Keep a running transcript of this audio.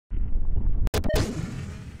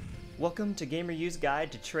Welcome to GamerU's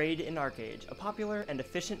guide to trade in ArcheAge, a popular and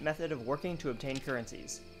efficient method of working to obtain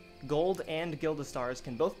currencies. Gold and Gilda Stars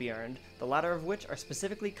can both be earned, the latter of which are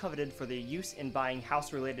specifically coveted for their use in buying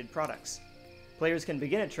house-related products. Players can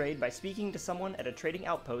begin a trade by speaking to someone at a trading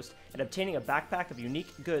outpost and obtaining a backpack of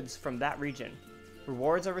unique goods from that region.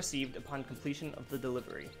 Rewards are received upon completion of the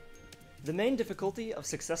delivery. The main difficulty of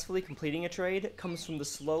successfully completing a trade comes from the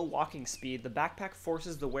slow walking speed the backpack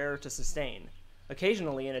forces the wearer to sustain.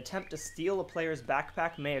 Occasionally, an attempt to steal a player's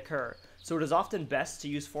backpack may occur, so it is often best to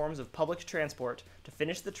use forms of public transport to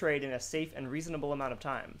finish the trade in a safe and reasonable amount of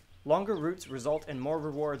time. Longer routes result in more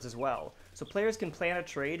rewards as well, so players can plan a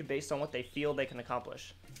trade based on what they feel they can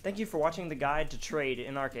accomplish. Thank you for watching the guide to trade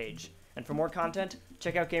in ArcheAge, and for more content,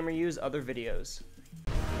 check out GamerU's other videos.